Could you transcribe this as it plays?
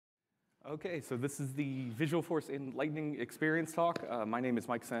Okay, so this is the Visualforce in Lightning experience talk. My name is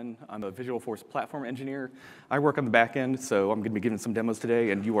Mike Sen. I'm a Visualforce platform engineer. I work on the back end, so I'm going to be giving some demos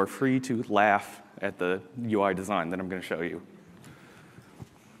today, and you are free to laugh at the UI design that I'm going to show you.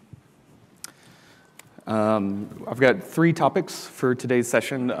 I've got 3 topics for today's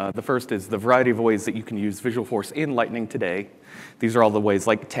session. The first is the variety of ways that you can use Visualforce in Lightning today. These are all the ways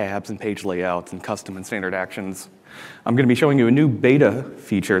like tabs and page layouts and custom and standard actions. I'm going to be showing you a new beta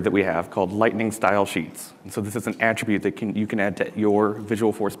feature that we have called Lightning Style Sheets. And so this is an attribute that you can add to your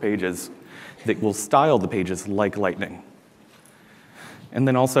Visualforce pages that will style the pages like Lightning. And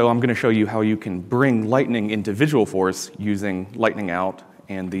then also I'm going to show you how you can bring Lightning into Visualforce using Lightning Out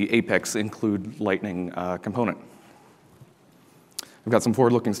and the Apex include Lightning component. I've got some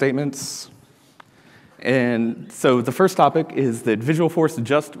forward-looking statements. And so the first topic is that Visualforce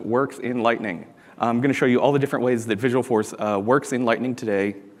just works in Lightning. I'm going to show you all the different ways that Visualforce works in Lightning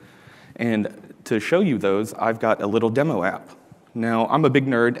today. And to show you those, I've got a little demo app. Now, I'm a big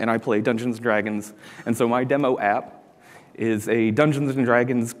nerd, and I play Dungeons & Dragons. And so my demo app is a Dungeons &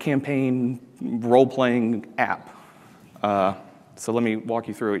 Dragons campaign role-playing app. So let me walk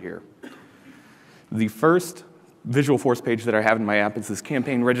you through it here. The first Visualforce page that I have in my app is this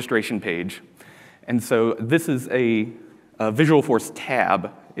campaign registration page. And so this is a Visualforce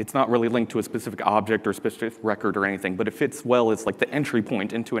tab. It's not really linked to a specific object or specific record or anything, but it fits well as like the entry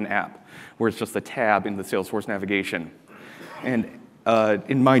point into an app, where it's just a tab in the Salesforce navigation. And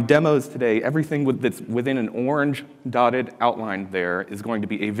in my demos today, everything that's within an orange dotted outline there is going to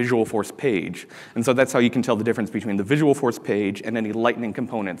be a Visualforce page. And so that's how you can tell the difference between the Visualforce page and any Lightning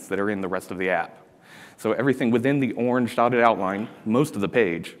components that are in the rest of the app. So everything within the orange dotted outline, most of the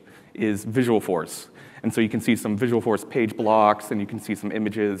page, is Visualforce. And so you can see some Visualforce page blocks, and you can see some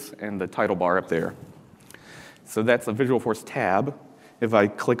images and the title bar up there. So that's a Visualforce tab. If I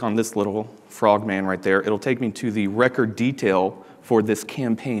click on this little frogman right there, it'll take me to the record detail for this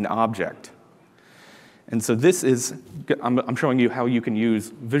campaign object. And so this is, I'm showing you how you can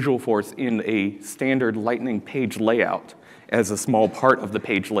use Visualforce in a standard Lightning page layout as a small part of the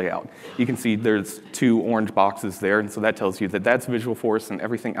page layout. You can see there's 2 orange boxes there, and so that tells you that that's Visualforce, and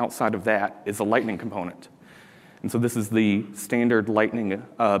everything outside of that is a Lightning component. And so this is the standard Lightning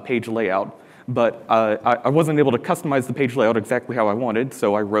page layout, but I wasn't able to customize the page layout exactly how I wanted,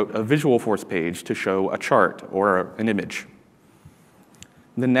 so I wrote a Visualforce page to show a chart or an image.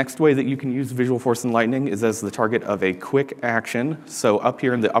 The next way that you can use Visualforce in Lightning is as the target of a quick action. So up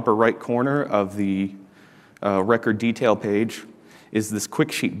here in the upper right corner of the record detail page is this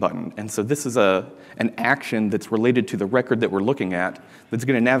quick sheet button. And so this is an action that's related to the record that we're looking at that's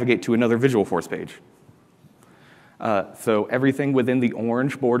going to navigate to another Visualforce page. So everything within the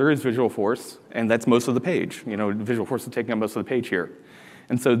orange border is Visualforce, and that's most of the page. You know, Visualforce is taking up most of the page here.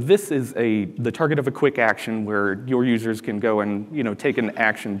 And so this is the target of a quick action where your users can go and take an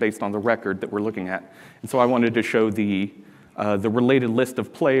action based on the record that we're looking at. And so I wanted to show the related list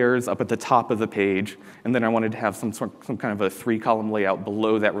of players up at the top of the page, and then I wanted to have some kind of a 3-column layout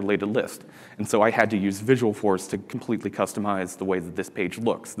below that related list. And so I had to use Visualforce to completely customize the way that this page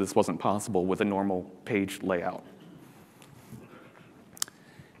looks. This wasn't possible with a normal page layout.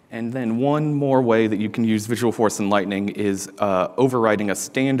 And then one more way that you can use Visualforce in Lightning is overriding a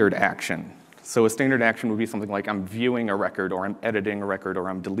standard action. So a standard action would be something like I'm viewing a record, or I'm editing a record, or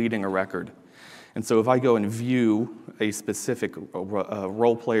I'm deleting a record. And so if I go and view a specific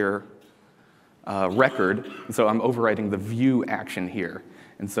role player record, so I'm overriding the view action here.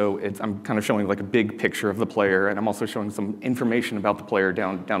 And so I'm kind of showing like a big picture of the player, and I'm also showing some information about the player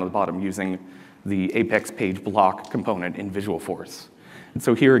down at the bottom using the Apex page block component in Visualforce. And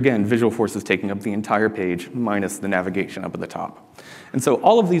so here again, Visualforce is taking up the entire page minus the navigation up at the top. And so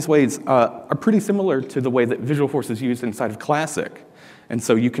all of these ways are pretty similar to the way that Visualforce is used inside of Classic. And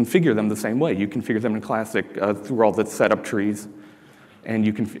so you configure them the same way. You configure them in Classic through all the setup trees, and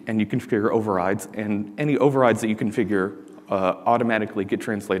you configure overrides. And any overrides that you configure automatically get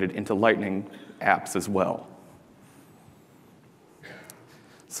translated into Lightning apps as well.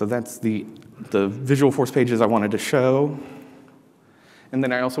 So that's the Visualforce pages I wanted to show. And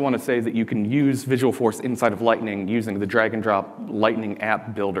then I also want to say that you can use Visualforce inside of Lightning using the drag-and-drop Lightning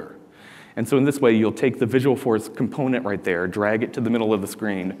app builder. And so in this way, you'll take the Visualforce component right there, drag it to the middle of the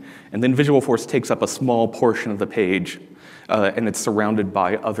screen, and then Visualforce takes up a small portion of the page, and it's surrounded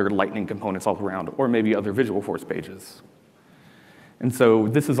by other Lightning components all around, or maybe other Visualforce pages. And so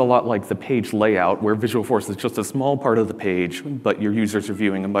this is a lot like the page layout, where Visualforce is just a small part of the page, but your users are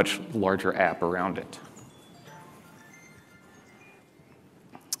viewing a much larger app around it.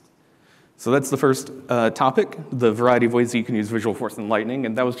 So that's the first topic, the variety of ways that you can use Visualforce and Lightning,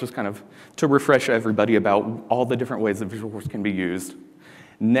 and that was just kind of to refresh everybody about all the different ways that Visualforce can be used.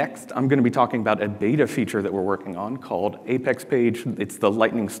 Next, I'm going to be talking about a beta feature that we're working on called Apex Page. It's the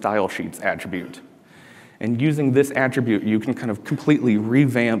Lightning Style Sheets attribute. And using this attribute, you can kind of completely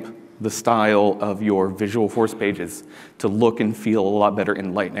revamp the style of your Visualforce pages to look and feel a lot better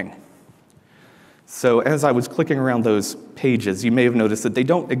in Lightning. So as I was clicking around those pages, you may have noticed that they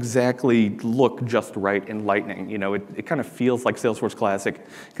don't exactly look just right in Lightning. You know, it kind of feels like Salesforce Classic,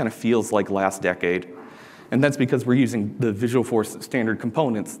 kind of feels like last decade. And that's because we're using the Visualforce standard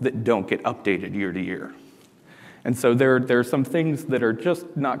components that don't get updated year to year. And so there are some things that are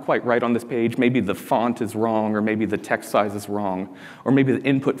just not quite right on this page. Maybe the font is wrong, or maybe the text size is wrong, or maybe the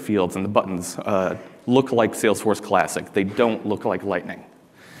input fields and the buttons look like Salesforce Classic. They don't look like Lightning.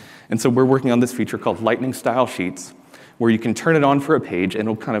 And so we're working on this feature called Lightning Style Sheets, where you can turn it on for a page and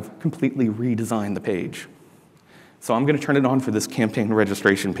it'll kind of completely redesign the page. So I'm going to turn it on for this campaign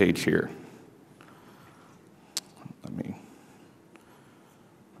registration page here. Let me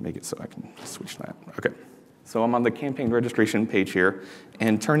make it so I can switch that. Okay. So I'm on the campaign registration page here,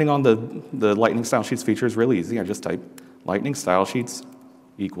 and turning on the Lightning Style Sheets feature is really easy. I just type Lightning Style Sheets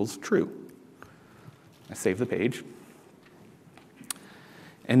equals true. I save the page.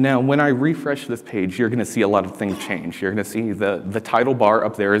 And now when I refresh this page, you're going to see a lot of things change. You're going to see the title bar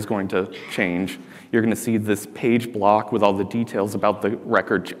up there is going to change. You're going to see this page block with all the details about the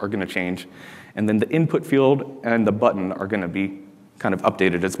record are going to change. And then the input field and the button are going to be kind of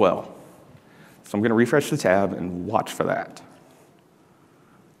updated as well. So I'm going to refresh the tab and watch for that.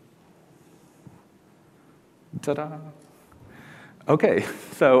 Ta-da! Okay,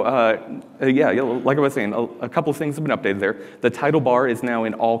 so yeah, like I was saying, a couple of things have been updated there. The title bar is now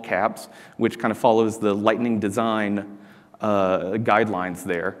in all caps, which kind of follows the Lightning design guidelines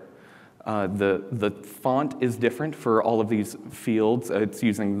there. The font is different for all of these fields. It's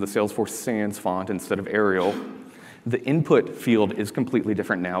using the Salesforce Sans font instead of Arial. The input field is completely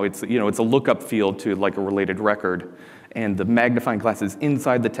different now. It's, you know, it's a lookup field to like a related record, and the magnifying glass is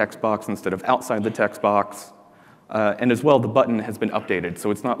inside the text box instead of outside the text box. And as well, the button has been updated,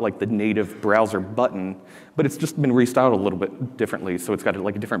 so it's not like the native browser button, but it's just been restyled a little bit differently, so it's got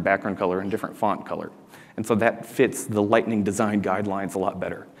like a different background color and different font color. And so that fits the Lightning design guidelines a lot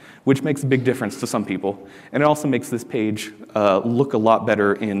better, which makes a big difference to some people. And it also makes this page look a lot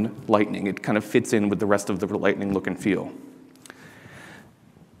better in Lightning. It kind of fits in with the rest of the Lightning look and feel.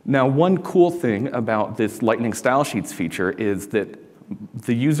 Now, one cool thing about this Lightning Style Sheets feature is that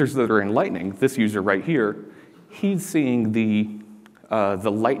the users that are in Lightning, this user right here, he's seeing the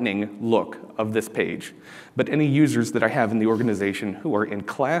Lightning look of this page. But any users that I have in the organization who are in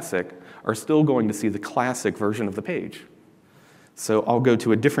Classic are still going to see the Classic version of the page. So I'll go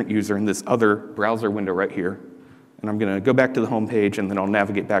to a different user in this other browser window right here, and I'm going to go back to the home page, and then I'll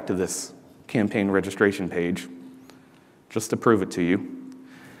navigate back to this campaign registration page, just to prove it to you,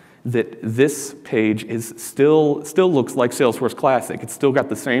 that this page is still looks like Salesforce Classic. It's still got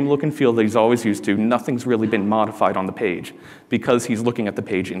the same look and feel that he's always used to. Nothing's really been modified on the page because he's looking at the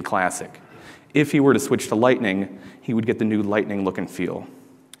page in Classic. If he were to switch to Lightning, he would get the new Lightning look and feel.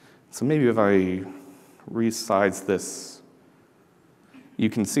 So maybe if I resize this, you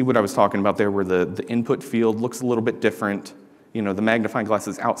can see what I was talking about there, where the input field looks a little bit different. You know, the magnifying glass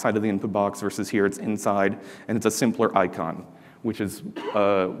is outside of the input box versus here it's inside, and it's a simpler icon, which is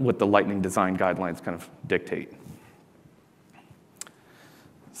what the Lightning design guidelines kind of dictate.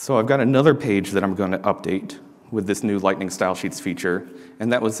 So I've got another page that I'm going to update with this new Lightning Style Sheets feature,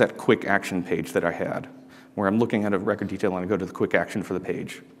 and that was that quick action page that I had, where I'm looking at a record detail and I go to the quick action for the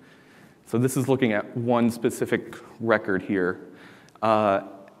page. So this is looking at one specific record here.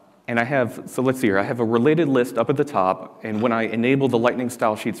 And I have, so let's see here, I have a related list up at the top, and when I enable the Lightning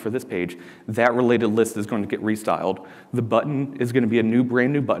Style Sheets for this page, that related list is going to get restyled. The button is going to be a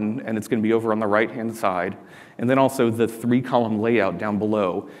brand new button, and it's going to be over on the right-hand side. And then also the 3-column layout down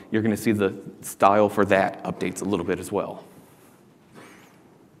below, you're going to see the style for that updates a little bit as well.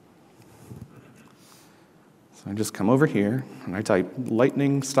 So I just come over here, and I type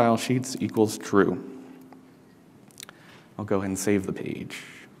Lightning Style Sheets equals true. I'll go ahead and save the page.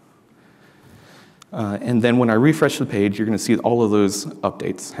 And then when I refresh the page, you're going to see all of those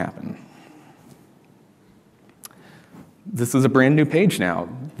updates happen. This is a brand new page now.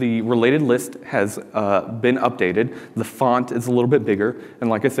 The related list has been updated. The font is a little bit bigger. And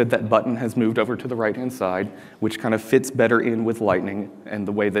like I said, that button has moved over to the right-hand side, which kind of fits better in with Lightning and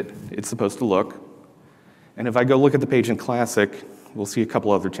the way that it's supposed to look. And if I go look at the page in Classic, we'll see a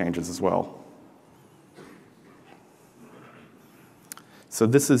couple other changes as well. So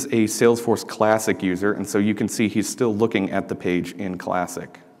this is a Salesforce Classic user, and so you can see he's still looking at the page in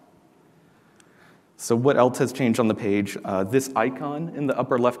Classic. So what else has changed on the page? This icon in the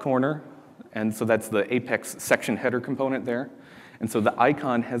upper left corner, and so that's the Apex section header component there. And so the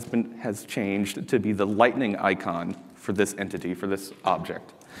icon has changed to be the lightning icon for this entity, for this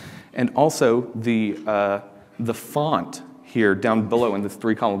object. And also the font here down below in this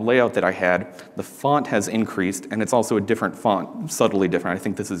 3-column layout that I had, the font has increased, and it's also a different font, subtly different. I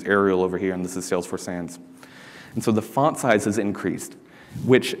think this is Arial over here, and this is Salesforce Sans. And so the font size has increased,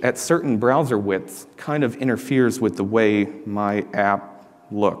 which at certain browser widths kind of interferes with the way my app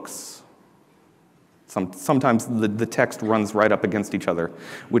looks. Sometimes the text runs right up against each other,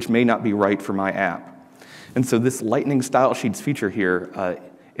 which may not be right for my app. And so this Lightning Style Sheets feature here,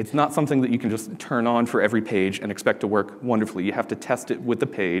 it's not something that you can just turn on for every page and expect to work wonderfully. You have to test it with the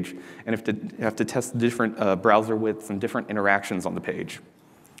page, and you have to test different browser widths and different interactions on the page.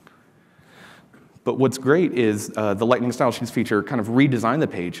 But what's great is the Lightning Style Sheets feature kind of redesigned the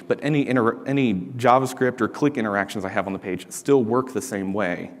page, but any JavaScript or click interactions I have on the page still work the same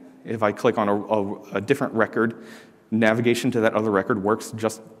way. If I click on a different record, navigation to that other record works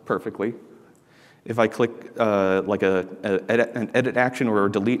just perfectly. If I click like an edit action or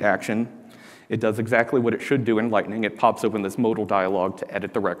a delete action, it does exactly what it should do in Lightning. It pops open this modal dialog to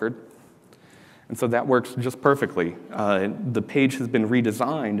edit the record. And so that works just perfectly. The page has been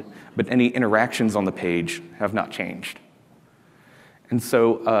redesigned, but any interactions on the page have not changed. And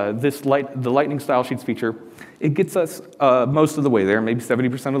so the Lightning Style Sheets feature, it gets us most of the way there, maybe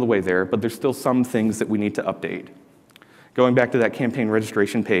 70% of the way there, but there's still some things that we need to update. Going back to that campaign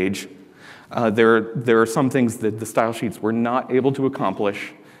registration page, there are some things that the style sheets were not able to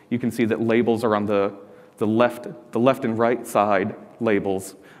accomplish. You can see that labels are on the left and right side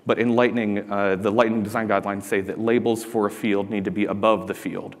labels, but in Lightning, the Lightning design guidelines say that labels for a field need to be above the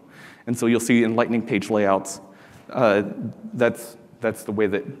field. And so you'll see in Lightning page layouts, that's the way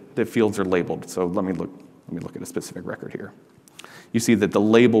that the fields are labeled. So let me look at a specific record here. You see that the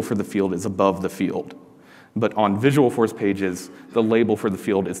label for the field is above the field. But on Visualforce pages, the label for the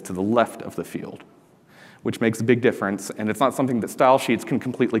field is to the left of the field, which makes a big difference. And it's not something that style sheets can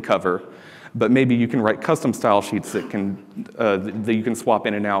completely cover, but maybe you can write custom style sheets that you can swap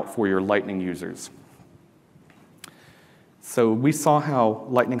in and out for your Lightning users. So we saw how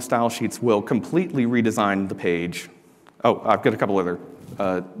Lightning style sheets will completely redesign the page. Oh, I've got a couple other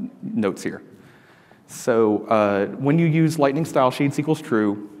notes here. So when you use Lightning style sheets equals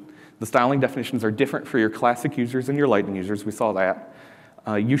true, the styling definitions are different for your Classic users and your Lightning users. We saw that.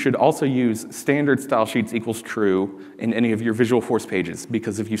 You should also use standard style sheets equals true in any of your Visualforce pages,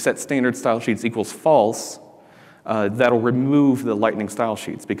 because if you set standard style sheets equals false, that'll remove the Lightning style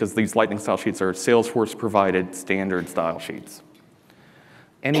sheets, because these Lightning style sheets are Salesforce-provided standard style sheets.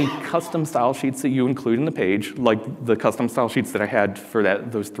 Any custom style sheets that you include in the page, like the custom style sheets that I had for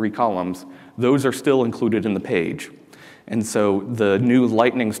those 3 columns, those are still included in the page. And so the new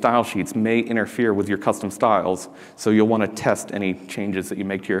Lightning style sheets may interfere with your custom styles, so you'll want to test any changes that you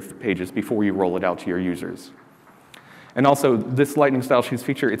make to your pages before you roll it out to your users. And also, this Lightning style sheets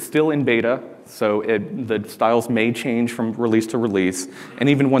feature, it's still in beta, so the styles may change from release to release, and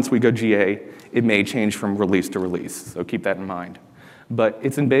even once we go GA, it may change from release to release, so keep that in mind. But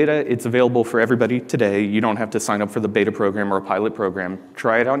it's in beta, it's available for everybody today. You don't have to sign up for the beta program or a pilot program.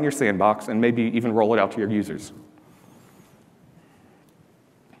 Try it out in your sandbox, and maybe even roll it out to your users.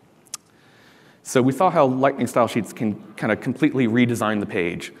 So we saw how Lightning style sheets can kind of completely redesign the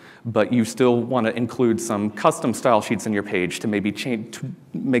page, but you still want to include some custom style sheets in your page to maybe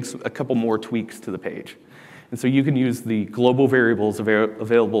make a couple more tweaks to the page. And so you can use the global variables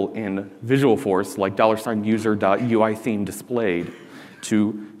available in Visualforce, like $user.UI_theme_displayed,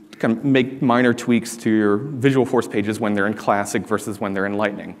 to kind of make minor tweaks to your Visualforce pages when they're in Classic versus when they're in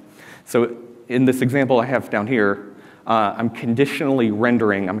Lightning. So in this example I have down here, I'm conditionally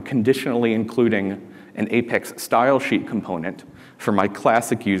including an Apex style sheet component for my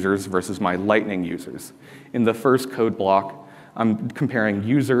Classic users versus my Lightning users. In the first code block, I'm comparing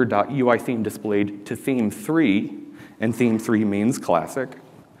user.UI_theme_displayed to theme 3, and theme 3 means Classic,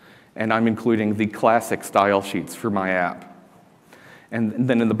 and I'm including the Classic style sheets for my app. And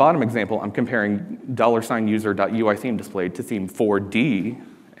then in the bottom example, I'm comparing $user.UI_theme_displayed to theme 4D,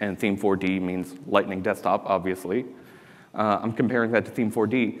 and theme 4D means Lightning Desktop, obviously. I'm comparing that to theme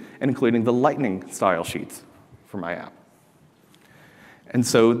 4D and including the Lightning style sheets for my app. And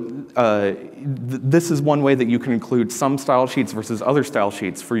so this is one way that you can include some style sheets versus other style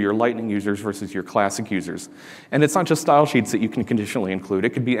sheets for your Lightning users versus your Classic users. And it's not just style sheets that you can conditionally include. It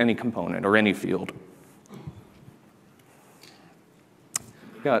could be any component or any field.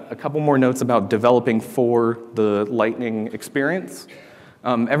 Got a couple more notes about developing for the Lightning experience.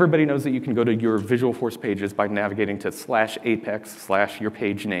 Everybody knows that you can go to your Visualforce pages by navigating to /apex/your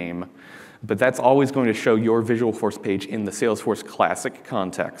page name, but that's always going to show your Visualforce page in the Salesforce Classic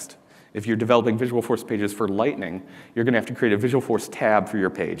context. If you're developing Visualforce pages for Lightning, you're going to have to create a Visualforce tab for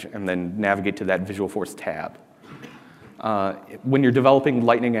your page and then navigate to that Visualforce tab. When you're developing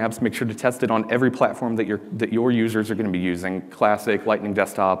Lightning apps, make sure to test it on every platform that your users are going to be using, Classic, Lightning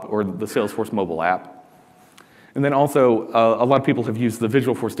Desktop, or the Salesforce mobile app. And then also, a lot of people have used the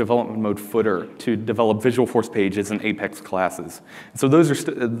Visualforce development mode footer to develop Visualforce pages and Apex classes. So those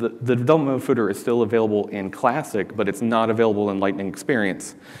are the development mode footer is still available in Classic, but it's not available in Lightning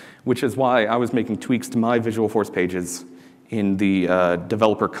Experience, which is why I was making tweaks to my Visualforce pages in the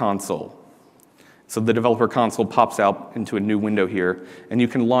developer console. So the developer console pops out into a new window here, and you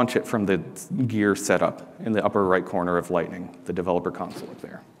can launch it from the gear setup in the upper right corner of Lightning, the developer console up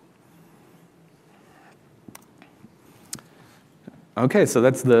there. Okay, so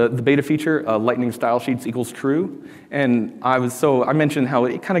that's the beta feature, Lightning style sheets equals true. And I mentioned how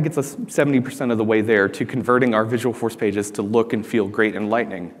it kind of gets us 70% of the way there to converting our Visualforce pages to look and feel great in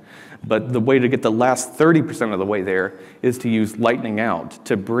Lightning. But the way to get the last 30% of the way there is to use Lightning Out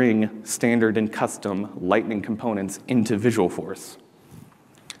to bring standard and custom Lightning components into Visualforce.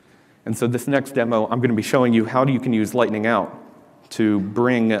 And so this next demo, I'm going to be showing you how you can use Lightning Out to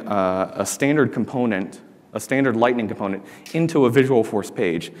bring a standard Lightning component into a Visualforce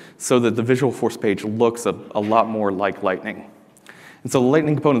page so that the Visualforce page looks a lot more like Lightning. And so the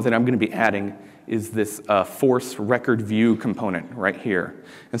Lightning component that I'm going to be adding is this force record view component right here.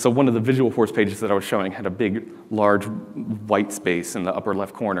 And so one of the Visualforce pages that I was showing had a big, large white space in the upper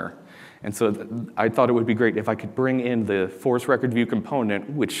left corner. And so I thought it would be great if I could bring in the force record view component,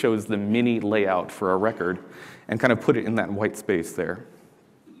 which shows the mini layout for a record, and kind of put it in that white space there.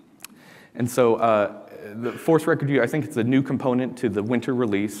 And so the force record view, I think it's a new component to the winter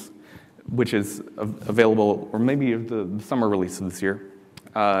release, which is available, or maybe the summer release of this year.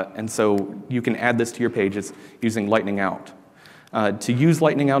 And so you can add this to your pages using Lightning Out. To use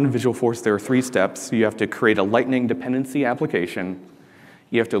Lightning Out in Visualforce, there are 3 steps. You have to create a Lightning dependency application.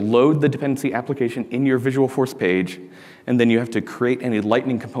 You have to load the dependency application in your Visualforce page. And then you have to create any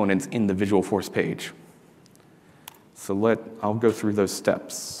Lightning components in the Visualforce page. So I'll go through those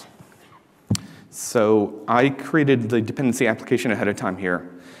steps. So I created the dependency application ahead of time here.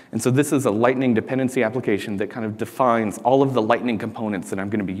 And so this is a Lightning dependency application that kind of defines all of the Lightning components that I'm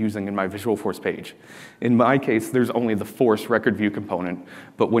going to be using in my Visualforce page. In my case, there's only the force record view component,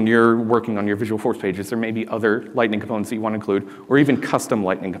 but when you're working on your Visualforce pages, there may be other Lightning components that you want to include, or even custom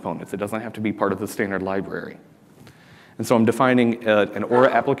Lightning components. It doesn't have to be part of the standard library. And so I'm defining an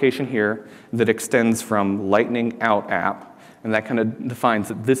Aura application here that extends from Lightning Out app, and that kind of defines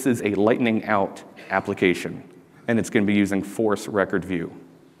that this is a Lightning Out application, and it's going to be using force record view.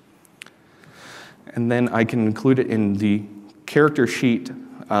 And then I can include it in the character sheet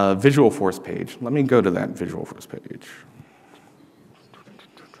Visualforce page. Let me go to that Visualforce page.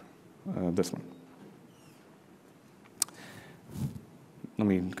 This one. Let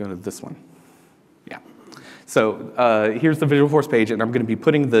me go to this one. Yeah. So here's the Visualforce page, and I'm going to be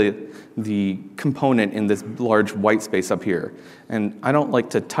putting the component in this large white space up here. And I don't like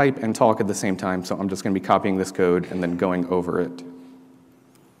to type and talk at the same time, so I'm just going to be copying this code and then going over it.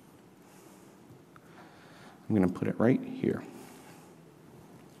 I'm going to put it right here.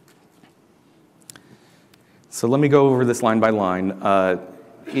 So let me go over this line by line.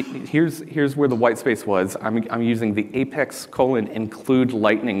 Here's where the white space was. I'm using the apex::include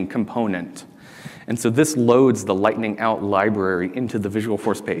Lightning component. And so this loads the Lightning Out library into the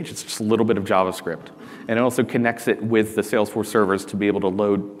Visualforce page. It's just a little bit of JavaScript. And it also connects it with the Salesforce servers to be able to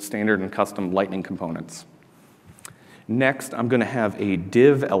load standard and custom Lightning components. Next, I'm going to have a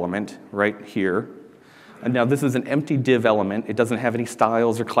div element right here. And now this is an empty div element. It doesn't have any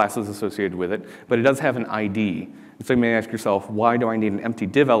styles or classes associated with it, but it does have an ID. And so you may ask yourself, why do I need an empty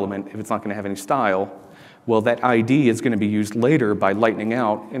div element if it's not going to have any style? Well, that ID is going to be used later by Lightning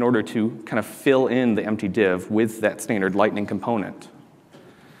Out in order to kind of fill in the empty div with that standard Lightning component.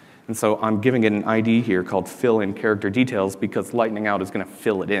 And so I'm giving it an ID here called fill in character details because Lightning Out is going to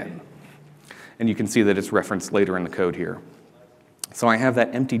fill it in. And you can see that it's referenced later in the code here. So I have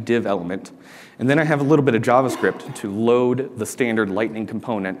that empty div element, and then I have a little bit of JavaScript to load the standard Lightning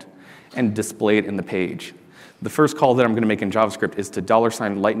component and display it in the page. The first call that I'm going to make in JavaScript is to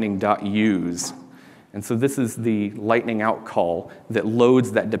 $lightning.use. And so this is the Lightning Out call that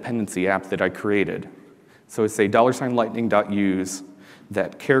loads that dependency app that I created. So it's a $lightning.use,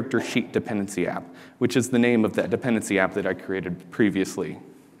 that character sheet dependency app, which is the name of that dependency app that I created previously.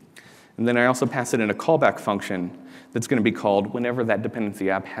 And then I also pass it in a callback function that's going to be called whenever that dependency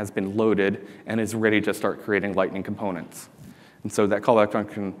app has been loaded and is ready to start creating Lightning components. And so that callback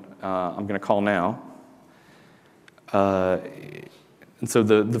function I'm going to call now. And so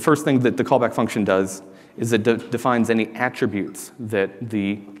the first thing that the callback function does is it defines any attributes that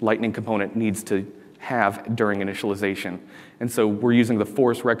the Lightning component needs to have during initialization. And so we're using the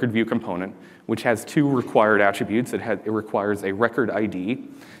force record view component, which has two required attributes. It requires a record ID.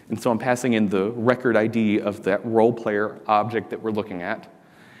 And so I'm passing in the record ID of that role player object that we're looking at.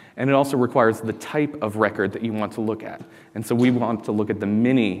 And it also requires the type of record that you want to look at. And so we want to look at the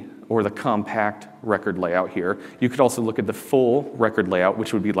mini or the compact record layout here. You could also look at the full record layout,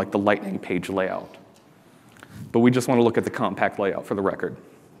 which would be like the Lightning page layout. But we just want to look at the compact layout for the record.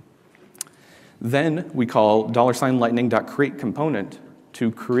 Then we call $lightning.createComponent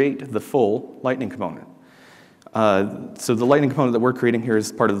to create the full Lightning component. So the Lightning component that we're creating here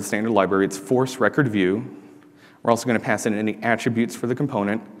is part of the standard library. It's force record view. We're also going to pass in any attributes for the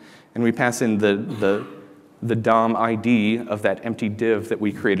component, and we pass in the DOM ID of that empty div that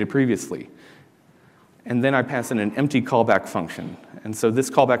we created previously. And then I pass in an empty callback function. And so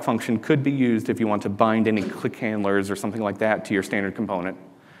this callback function could be used if you want to bind any click handlers or something like that to your standard component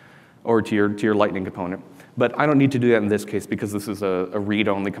or to your Lightning component. But I don't need to do that in this case because this is a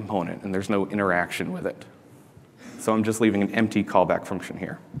read-only component and there's no interaction with it. So I'm just leaving an empty callback function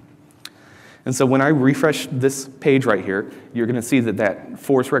here. And so when I refresh this page right here, you're going to see that that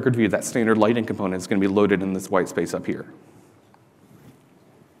force record view, that standard Lightning component, is going to be loaded in this white space up here.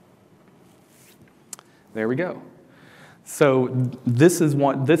 There we go. So this is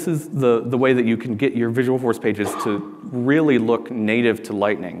the way that you can get your Visualforce pages to really look native to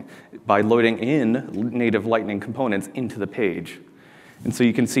Lightning by loading in native Lightning components into the page. And so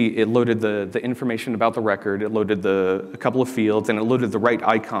you can see it loaded the information about the record, it loaded a couple of fields, and it loaded the right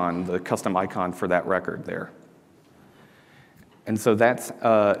icon, the custom icon for that record there. And so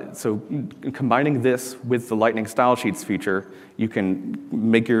so combining this with the Lightning Style Sheets feature, you can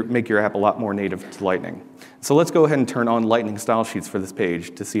make your app a lot more native to Lightning. So let's go ahead and turn on Lightning Style Sheets for this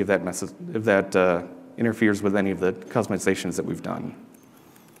page to see if that interferes with any of the customizations that we've done.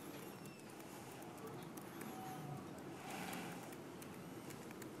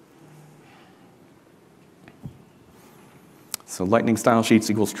 So Lightning Style Sheets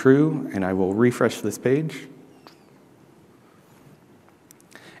equals true, and I will refresh this page.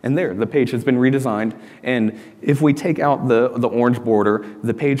 And there, the page has been redesigned. And if we take out the orange border,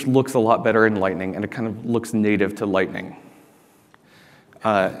 the page looks a lot better in Lightning, and it kind of looks native to Lightning.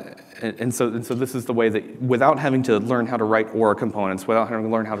 And so this is the way that, without having to learn how to write Aura components, without having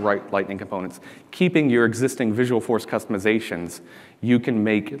to learn how to write Lightning components, keeping your existing Visualforce customizations, you can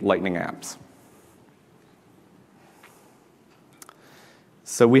make Lightning apps.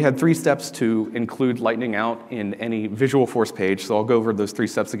 So we had 3 steps to include Lightning Out in any Visualforce page, so I'll go over those 3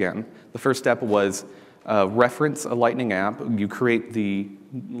 steps again. The first step was reference a Lightning app. You create the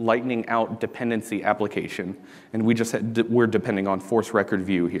Lightning Out dependency application, and we're depending on force record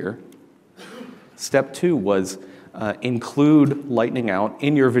view here. Step 2 was include Lightning Out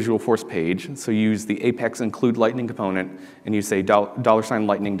in your Visualforce page, so you use the Apex include Lightning component, and you say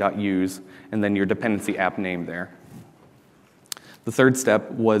 $lightning.use, and then your dependency app name there. The third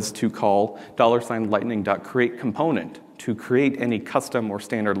step was to call $lightning.createComponent to create any custom or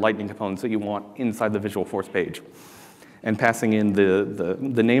standard Lightning components that you want inside the Visualforce page, and passing in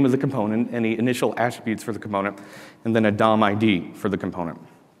the name of the component, any initial attributes for the component, and then a DOM ID for the component.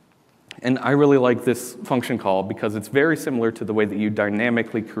 And I really like this function call because it's very similar to the way that you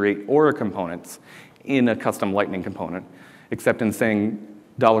dynamically create Aura components in a custom Lightning component, except in saying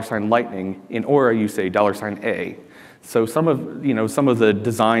 $lightning, in Aura you say $A. So some of the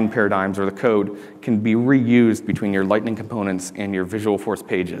design paradigms or the code can be reused between your Lightning components and your Visualforce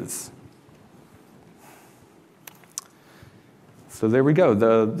pages. So there we go.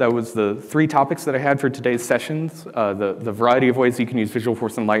 That was the 3 topics that I had for today's sessions. The variety of ways you can use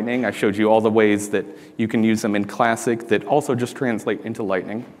Visualforce and Lightning. I showed you all the ways that you can use them in Classic that also just translate into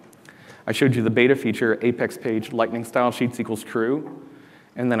Lightning. I showed you the beta feature, Apex page, Lightning Style Sheets equals true.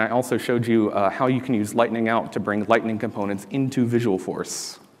 And then I also showed you how you can use Lightning Out to bring Lightning components into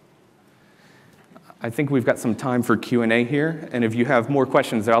Visualforce. I think we've got some time for Q&A here. And if you have more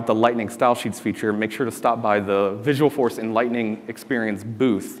questions about the Lightning Style Sheets feature, make sure to stop by the Visualforce and Lightning Experience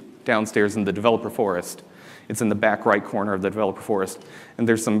booth downstairs in the Developer Forest. It's in the back right corner of the Developer Forest. And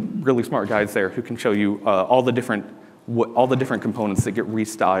there's some really smart guys there who can show you all the different components that get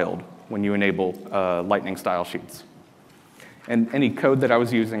restyled when you enable Lightning Style Sheets. And any code that I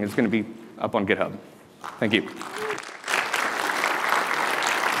was using is going to be up on GitHub. Thank you.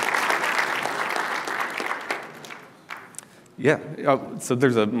 Yeah, so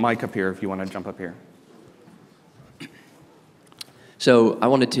there's a mic up here if you want to jump up here. So I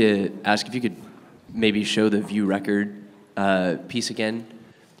wanted to ask if you could maybe show the view record piece again,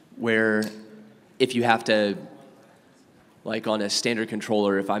 where if you have to, like on a standard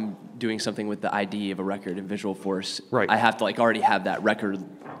controller, if I'm doing something with the ID of a record in Visualforce, right. I have to like already have that record,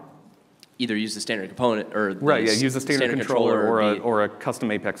 either use the standard component or the right, yeah, use a standard controller or a custom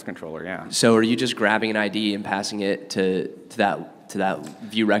Apex controller, yeah. So are you just grabbing an ID and passing it to that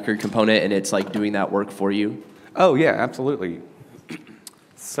view record component, and it's like doing that work for you? Oh yeah, absolutely.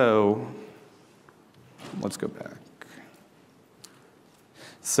 So let's go back.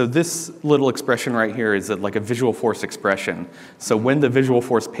 So this little expression right here is like a Visualforce expression. So when the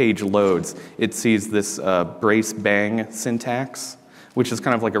Visualforce page loads, it sees this brace bang syntax, which is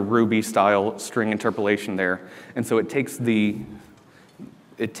kind of like a Ruby style string interpolation there. And so it takes the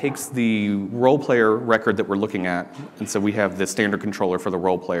role player record that we're looking at, and so we have the standard controller for the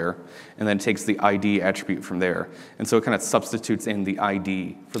role player, and then it takes the ID attribute from there. And so it kind of substitutes in the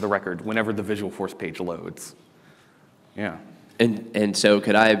ID for the record whenever the Visualforce page loads. Yeah. And so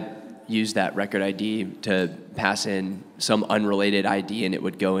could I use that record ID to pass in some unrelated ID, and it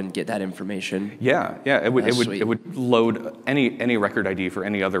would go and get that information? Yeah, yeah. It would load any record ID for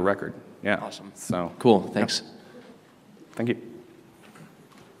any other record. Yeah. Awesome. So cool. Thanks. Yeah. Thank you.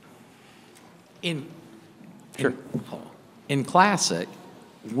 In Classic,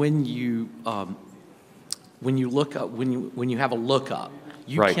 when you have a lookup,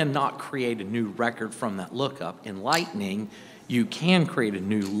 you right. cannot create a new record from that lookup. In Lightning, you can create a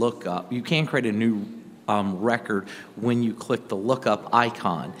new lookup. You can create a new record when you click the lookup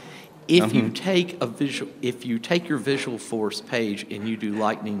icon. If you take your Visualforce page and you do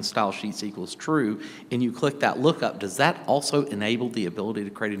Lightning style sheets equals true, and you click that lookup, does that also enable the ability to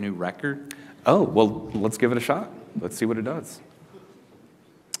create a new record? Oh, well, let's give it a shot. Let's see what it does.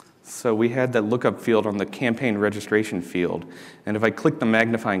 So we had that lookup field on the campaign registration field, and if I click the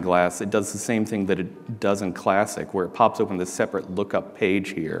magnifying glass, it does the same thing that it does in Classic, where it pops open this separate lookup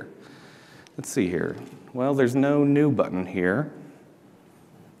page here. Let's see here. Well, there's no new button here,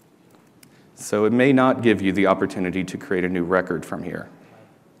 so it may not give you the opportunity to create a new record from here.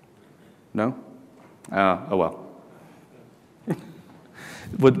 No? Oh well.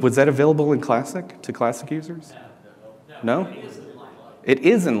 Was that available in Classic, to Classic users? No? It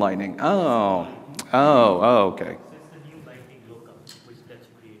is in Lightning. Oh, okay.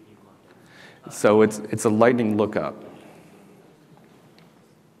 So it's a Lightning lookup.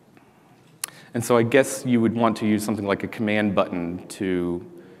 And so I guess you would want to use something like a command button to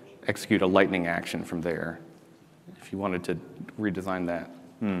execute a Lightning action from there, if you wanted to redesign that.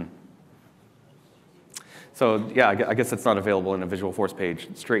 So yeah, I guess it's not available in a Visualforce page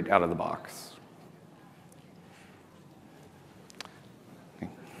straight out of the box.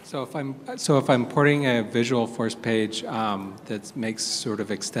 So if I'm porting a Visualforce page that makes sort of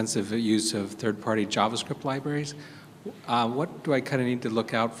extensive use of third-party JavaScript libraries, what do I kind of need to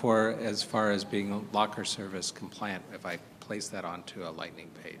look out for as far as being locker service compliant if I place that onto a Lightning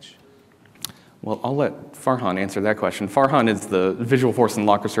page? Well, I'll let Farhan answer that question. Farhan is the Visualforce and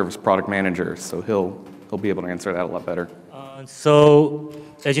Locker Service product manager, so he'll be able to answer that a lot better. So,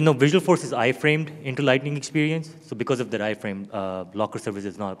 as you know, Visualforce is iframed into Lightning experience. So because of that iframe, Locker Service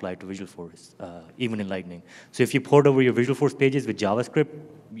is not applied to Visualforce, even in Lightning. So if you port over your Visualforce pages with JavaScript,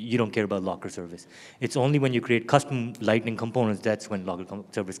 you don't care about Locker Service. It's only when you create custom Lightning components, that's when Locker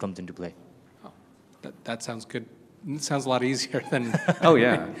Service comes into play. Oh, that sounds good. It sounds a lot easier than... Oh,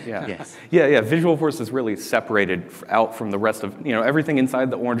 yeah, yeah. Yes. Yeah. Visualforce is really separated out from the rest of, everything inside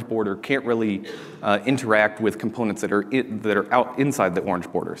the orange border can't really interact with components that are out inside the orange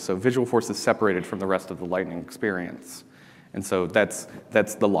border. So Visualforce is separated from the rest of the Lightning experience. And so that's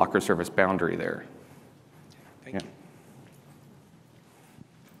the Locker Service boundary there. Thank you.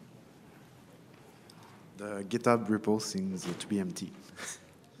 The GitHub repo seems to be empty.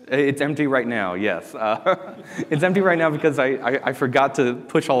 It's empty right now, yes. It's empty right now because I forgot to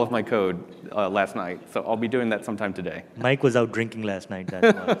push all of my code last night, so I'll be doing that sometime today. Mike was out drinking last night.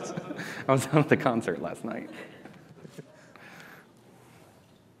 That's why. I was out at the concert last night.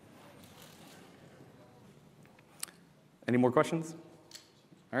 Any more questions?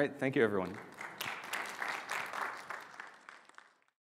 All right, thank you, everyone.